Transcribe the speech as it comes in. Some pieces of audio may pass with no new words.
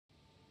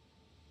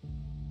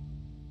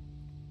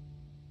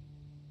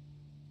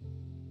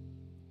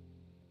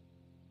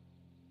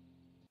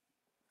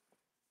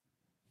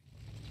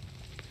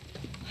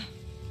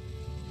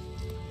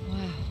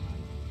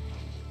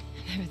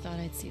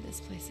I'd see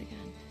this place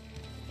again.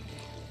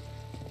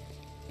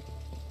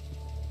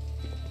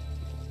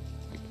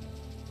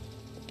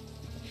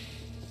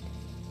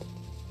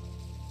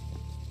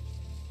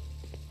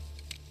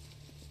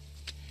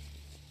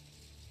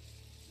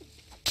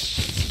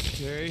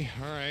 Okay,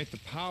 alright, the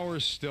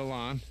power's still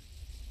on.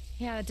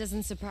 Yeah, that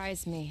doesn't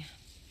surprise me.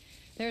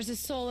 There's a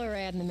solar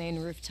array on the main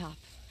rooftop.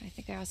 I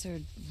think I also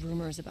heard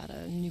rumors about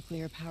a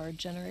nuclear-powered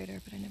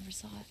generator, but I never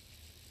saw it.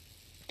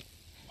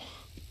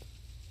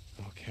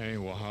 Okay,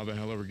 well, how the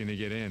hell are we gonna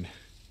get in?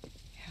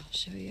 Here, I'll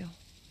show you.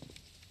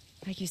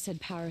 Like you said,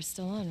 power's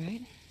still on,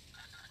 right?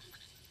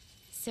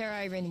 Sarah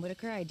Irene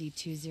Whitaker, ID 2007659.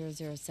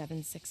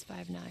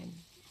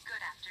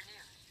 Good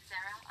afternoon,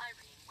 Sarah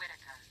Irene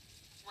Whitaker.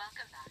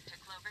 Welcome back to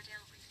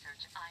Cloverdale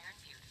Research Iron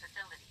Butte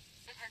facility.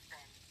 It has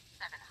been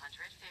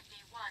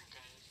 751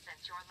 days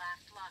since your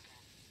last login.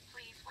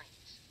 Please wait.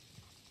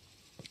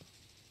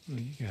 Well,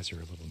 you guys are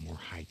a little more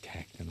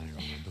high-tech than I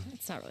remember.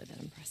 It's not really that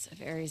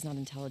impressive. Ari's not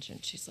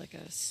intelligent. She's like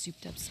a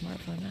souped-up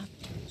smartphone app.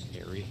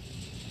 Ari?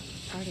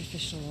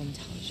 Artificial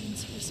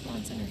intelligence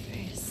response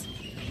interface.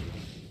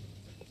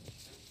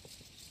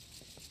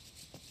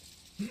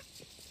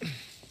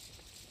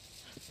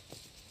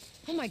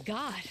 Oh my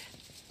god.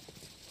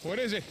 What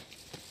is it?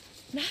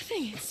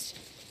 Nothing. It's...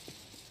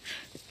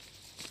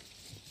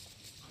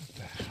 What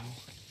the hell?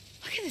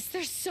 Look at this.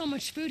 There's so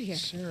much food here.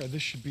 Sarah,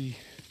 this should be...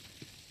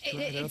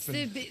 It's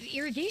the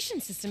irrigation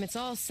system. It's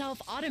all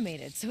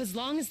self-automated. So as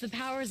long as the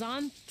power's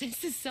on,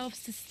 this is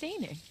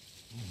self-sustaining.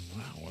 Oh,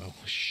 wow, well,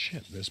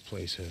 shit, this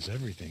place has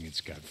everything. It's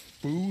got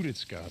food,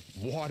 it's got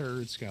water,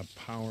 it's got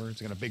power,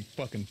 it's got a big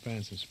fucking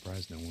fence. I'm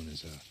surprised no one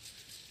is,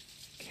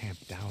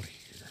 camped out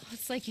here.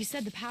 It's like you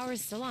said, the power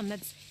is still on.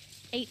 That's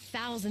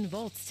 8,000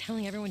 volts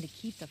telling everyone to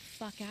keep the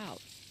fuck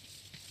out.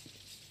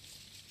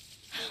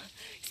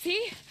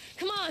 See?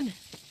 Come on!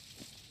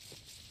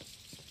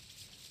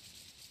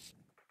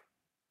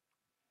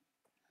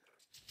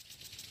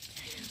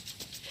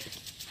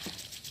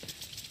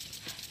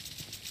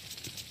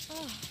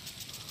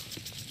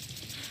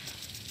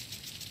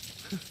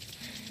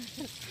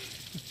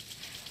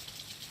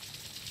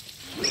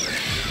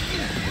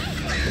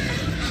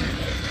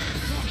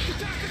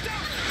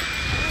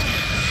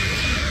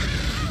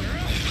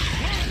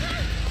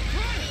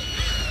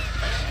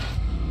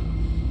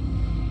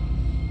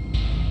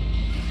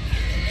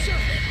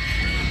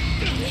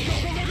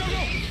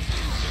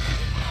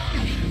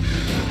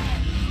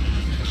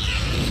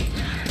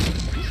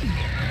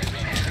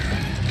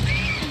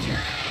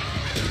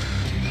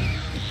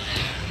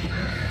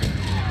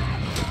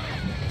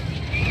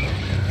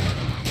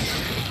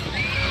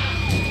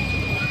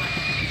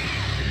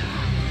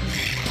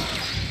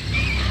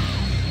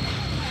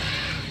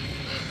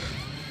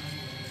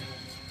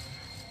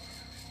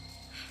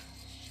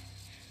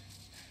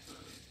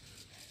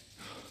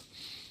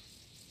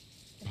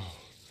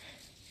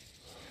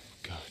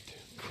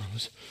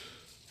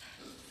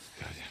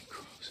 Goddamn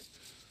crows.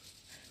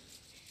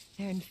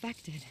 They're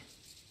infected.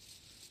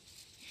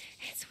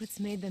 It's what's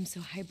made them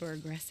so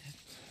hyper-aggressive.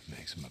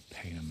 Makes them a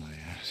pain in my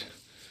ass.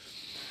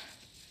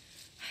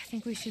 I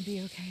think we should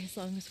be okay as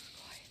long as we're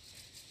quiet.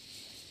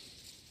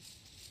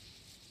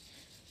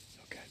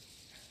 Okay.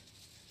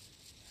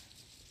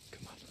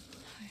 Come on.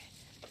 All right.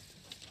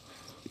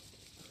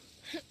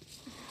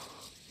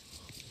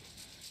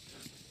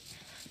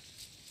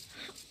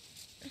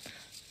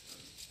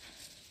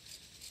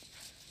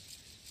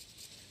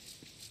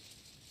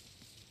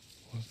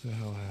 What the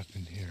hell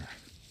happened here?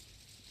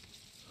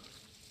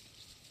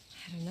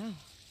 I don't know.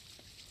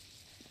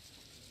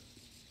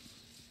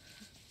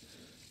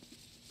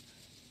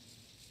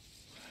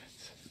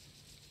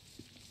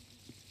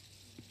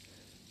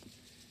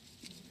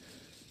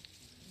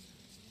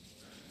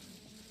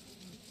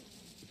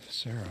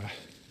 Sarah,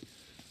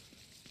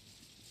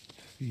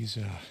 these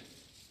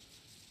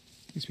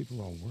people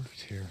all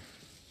worked here,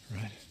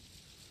 right?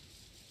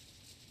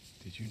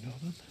 Did you know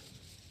them?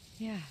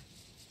 Yeah.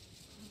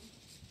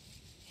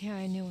 Yeah,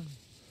 I knew him.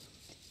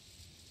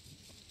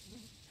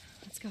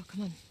 Let's go,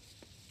 come on.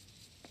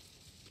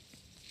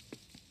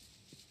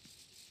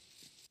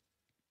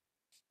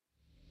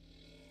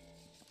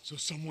 So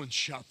someone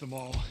shot them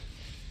all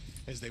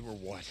as they were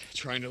what?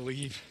 Trying to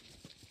leave?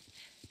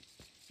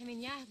 I mean,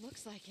 yeah, it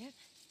looks like it.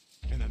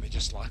 And then they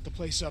just locked the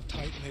place up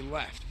tight and they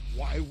left.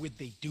 Why would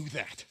they do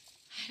that?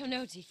 I don't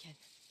know, Deacon.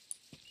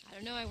 I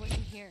don't know, I wasn't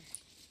here.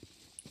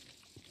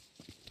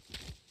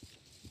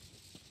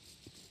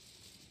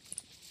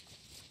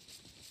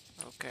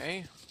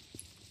 Okay.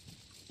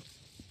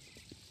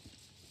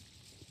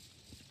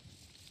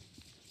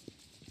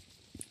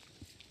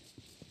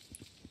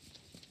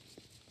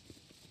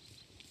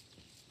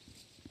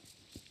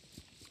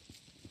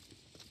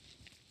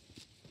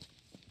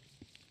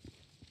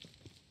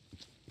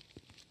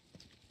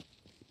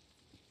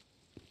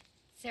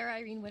 Sarah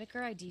Irene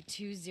Whitaker, ID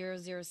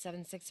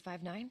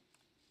 2007659.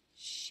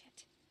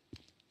 Shit.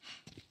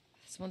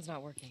 This one's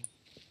not working.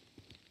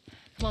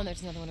 Come on,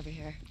 there's another one over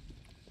here.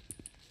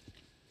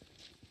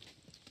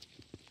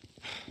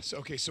 So,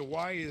 okay, so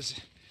why is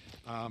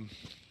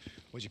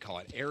what'd you call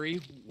it,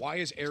 Ari? Why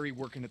is Ari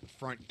working at the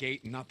front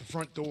gate and not the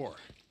front door?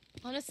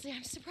 Honestly,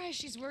 I'm surprised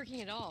she's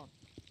working at all.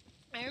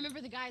 I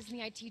remember the guys in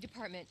the IT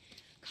department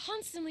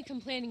constantly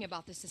complaining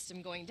about the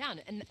system going down,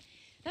 and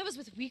that was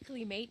with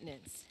weekly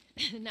maintenance.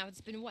 Now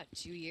it's been, what,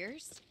 2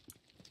 years?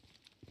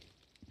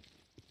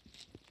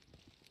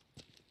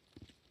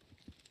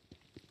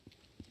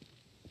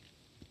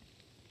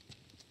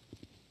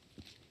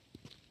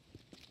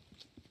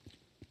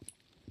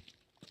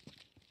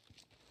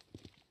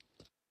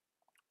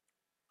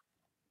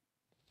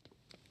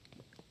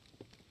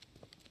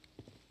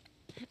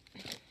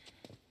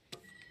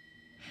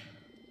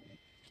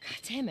 God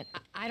damn it,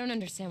 I don't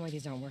understand why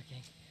these aren't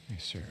working. Hey,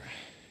 Sarah,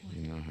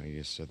 you know how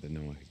you said that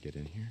no one could get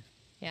in here?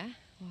 Yeah?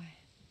 Why?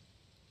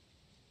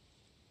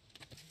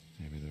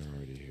 Maybe they're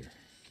already here.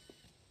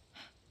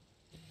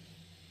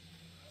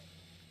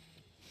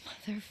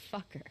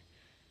 Motherfucker.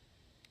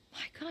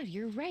 My God,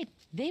 you're right.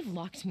 They've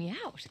locked me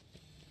out.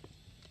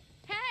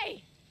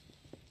 Hey!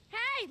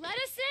 Hey, let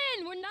us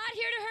in! We're not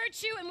here to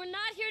hurt you, and we're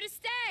not here to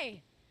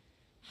stay!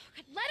 Oh,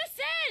 God, let us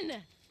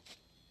in!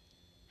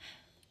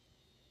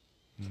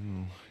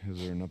 Oh, is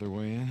there another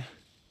way in?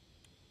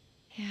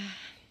 Yeah.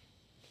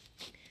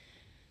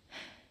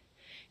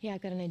 Yeah,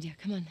 I've got an idea.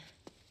 Come on.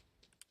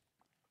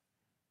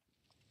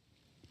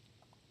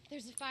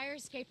 There's a fire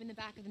escape in the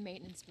back of the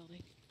maintenance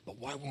building. But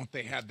why won't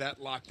they have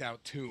that locked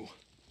out, too?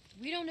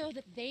 We don't know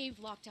that they've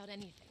locked out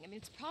anything. I mean,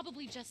 it's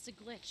probably just a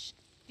glitch.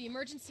 The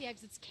emergency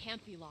exits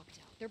can't be locked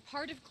out. They're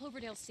part of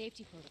Cloverdale's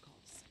safety protocols.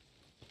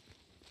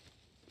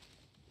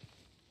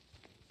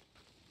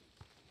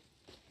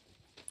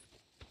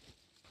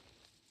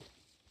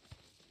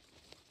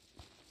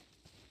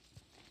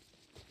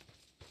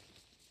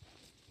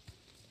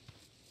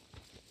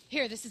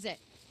 Here, this is it.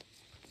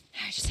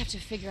 I just have to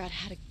figure out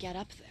how to get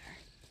up there.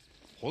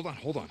 Hold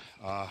on.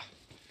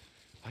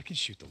 I can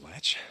shoot the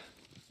latch.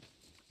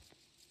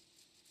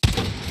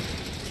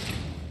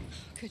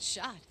 Good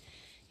shot.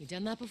 You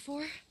done that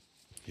before?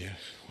 Yeah,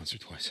 once or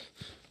twice.